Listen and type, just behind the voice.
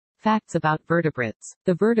Facts about vertebrates.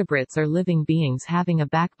 The vertebrates are living beings having a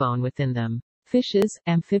backbone within them. Fishes,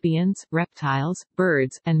 amphibians, reptiles,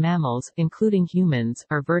 birds, and mammals, including humans,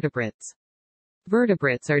 are vertebrates.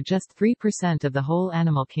 Vertebrates are just 3% of the whole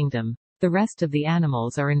animal kingdom. The rest of the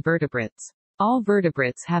animals are invertebrates. All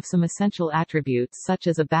vertebrates have some essential attributes such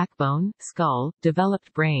as a backbone, skull,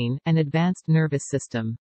 developed brain, and advanced nervous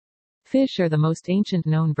system. Fish are the most ancient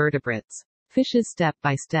known vertebrates. Fishes step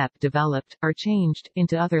by step developed, or changed,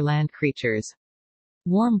 into other land creatures.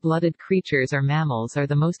 Warm-blooded creatures or mammals are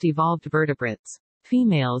the most evolved vertebrates.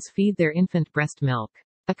 Females feed their infant breast milk.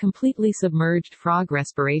 A completely submerged frog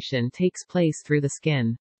respiration takes place through the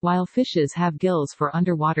skin. While fishes have gills for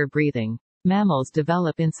underwater breathing, mammals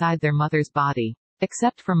develop inside their mother's body.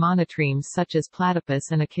 Except for monotremes such as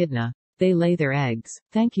platypus and echidna, they lay their eggs.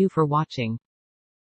 Thank you for watching.